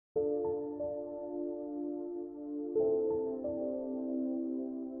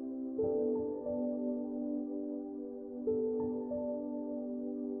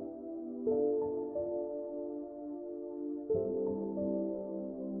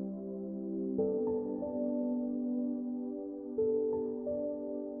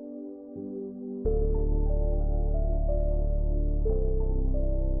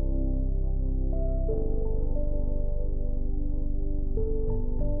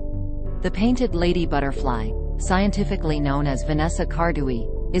The painted lady butterfly, scientifically known as Vanessa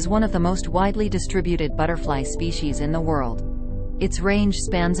cardui, is one of the most widely distributed butterfly species in the world. Its range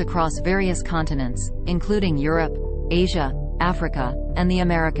spans across various continents, including Europe, Asia, Africa, and the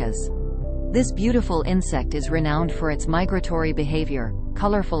Americas. This beautiful insect is renowned for its migratory behavior,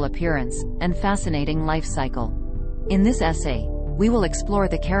 colorful appearance, and fascinating life cycle. In this essay, we will explore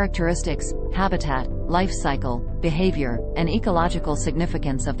the characteristics, habitat, life cycle, behavior, and ecological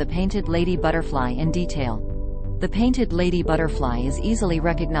significance of the painted lady butterfly in detail. The painted lady butterfly is easily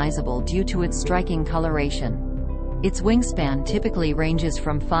recognizable due to its striking coloration. Its wingspan typically ranges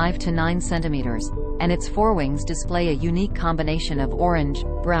from 5 to 9 centimeters, and its forewings display a unique combination of orange,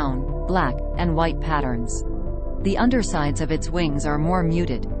 brown, black, and white patterns. The undersides of its wings are more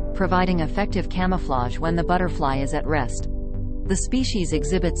muted, providing effective camouflage when the butterfly is at rest. The species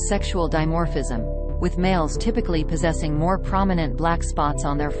exhibits sexual dimorphism, with males typically possessing more prominent black spots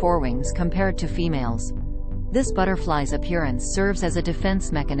on their forewings compared to females. This butterfly's appearance serves as a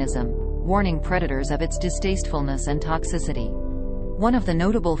defense mechanism, warning predators of its distastefulness and toxicity. One of the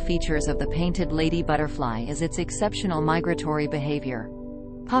notable features of the painted lady butterfly is its exceptional migratory behavior.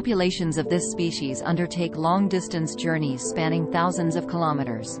 Populations of this species undertake long-distance journeys spanning thousands of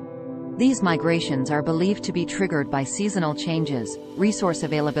kilometers. These migrations are believed to be triggered by seasonal changes, resource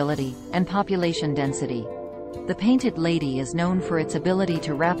availability, and population density. The painted lady is known for its ability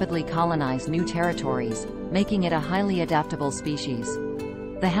to rapidly colonize new territories, making it a highly adaptable species.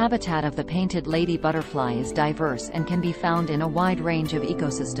 The habitat of the painted lady butterfly is diverse and can be found in a wide range of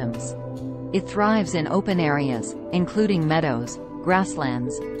ecosystems. It thrives in open areas, including meadows,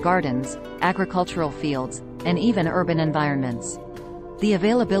 grasslands, gardens, agricultural fields, and even urban environments. The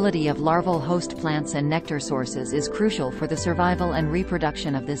availability of larval host plants and nectar sources is crucial for the survival and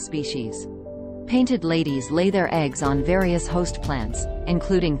reproduction of this species. Painted ladies lay their eggs on various host plants,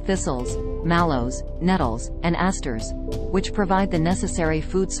 including thistles, mallows, nettles, and asters, which provide the necessary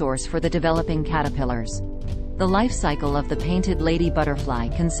food source for the developing caterpillars. The life cycle of the painted lady butterfly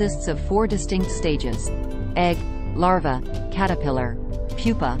consists of 4 distinct stages: egg, larva, caterpillar,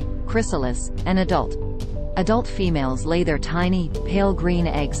 pupa, chrysalis, and adult. Adult females lay their tiny, pale green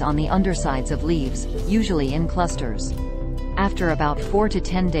eggs on the undersides of leaves, usually in clusters. After about 4 to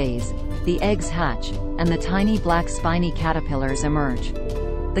 10 days, the eggs hatch, and the tiny black spiny caterpillars emerge.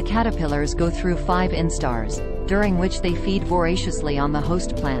 The caterpillars go through 5 instars, during which they feed voraciously on the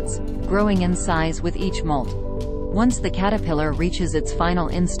host plants, growing in size with each molt. Once the caterpillar reaches its final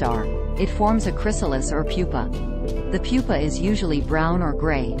instar, it forms a chrysalis or pupa. The pupa is usually brown or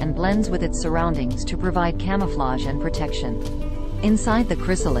gray and blends with its surroundings to provide camouflage and protection. Inside the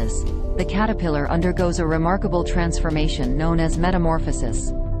chrysalis, the caterpillar undergoes a remarkable transformation known as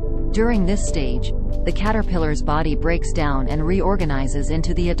metamorphosis. During this stage, the caterpillar's body breaks down and reorganizes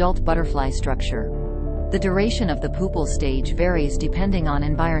into the adult butterfly structure. The duration of the pupal stage varies depending on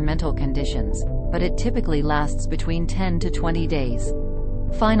environmental conditions, but it typically lasts between 10 to 20 days.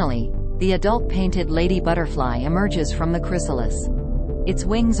 Finally, the adult painted lady butterfly emerges from the chrysalis. Its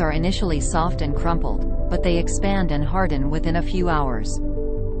wings are initially soft and crumpled, but they expand and harden within a few hours.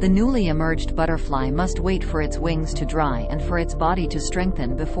 The newly emerged butterfly must wait for its wings to dry and for its body to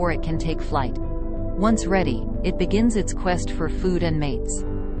strengthen before it can take flight. Once ready, it begins its quest for food and mates.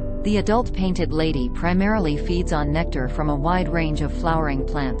 The adult painted lady primarily feeds on nectar from a wide range of flowering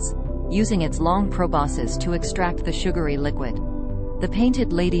plants, using its long proboscis to extract the sugary liquid. The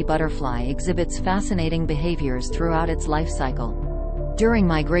painted lady butterfly exhibits fascinating behaviors throughout its life cycle. During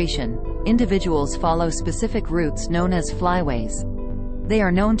migration, individuals follow specific routes known as flyways. They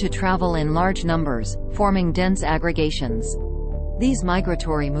are known to travel in large numbers, forming dense aggregations. These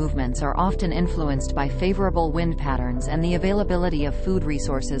migratory movements are often influenced by favorable wind patterns and the availability of food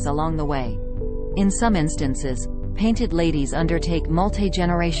resources along the way. In some instances, painted ladies undertake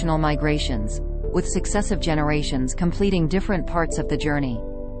multi-generational migrations, with successive generations completing different parts of the journey.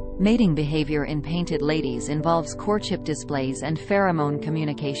 Mating behavior in painted ladies involves courtship displays and pheromone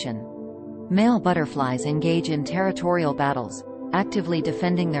communication. Male butterflies engage in territorial battles, actively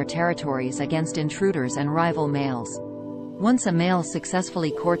defending their territories against intruders and rival males. Once a male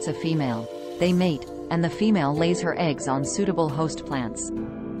successfully courts a female, they mate, and the female lays her eggs on suitable host plants.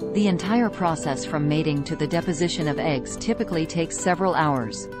 The entire process from mating to the deposition of eggs typically takes several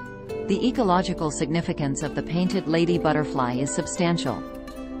hours. The ecological significance of the painted lady butterfly is substantial.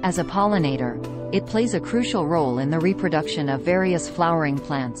 As a pollinator, it plays a crucial role in the reproduction of various flowering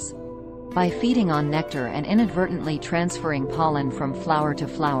plants. By feeding on nectar and inadvertently transferring pollen from flower to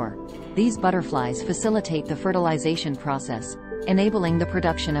flower, these butterflies facilitate the fertilization process, enabling the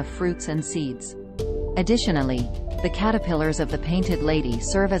production of fruits and seeds. Additionally, The caterpillars of the painted lady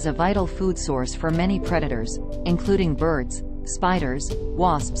serve as a vital food source for many predators, including birds, spiders,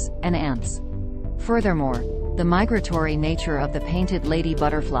 wasps, and ants. Furthermore, the migratory nature of the painted lady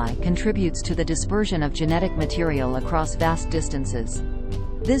butterfly contributes to the dispersion of genetic material across vast distances.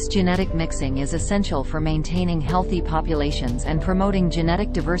 This genetic mixing is essential for maintaining healthy populations and promoting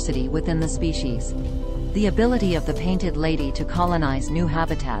genetic diversity within the species. The ability of the painted lady to colonize new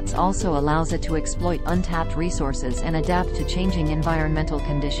habitats also allows it to exploit untapped resources and adapt to changing environmental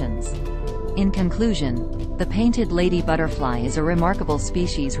conditions. In conclusion, the painted lady butterfly is a remarkable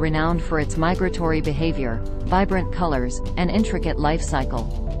species renowned for its migratory behavior, vibrant colors, and intricate life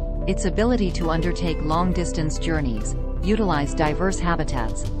cycle. Its ability to undertake long-distance journeys, utilize diverse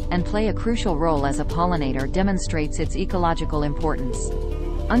habitats, and play a crucial role as a pollinator demonstrates its ecological importance.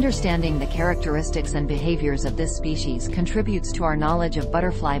 Understanding the characteristics and behaviors of this species contributes to our knowledge of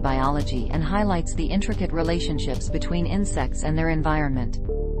butterfly biology and highlights the intricate relationships between insects and their environment.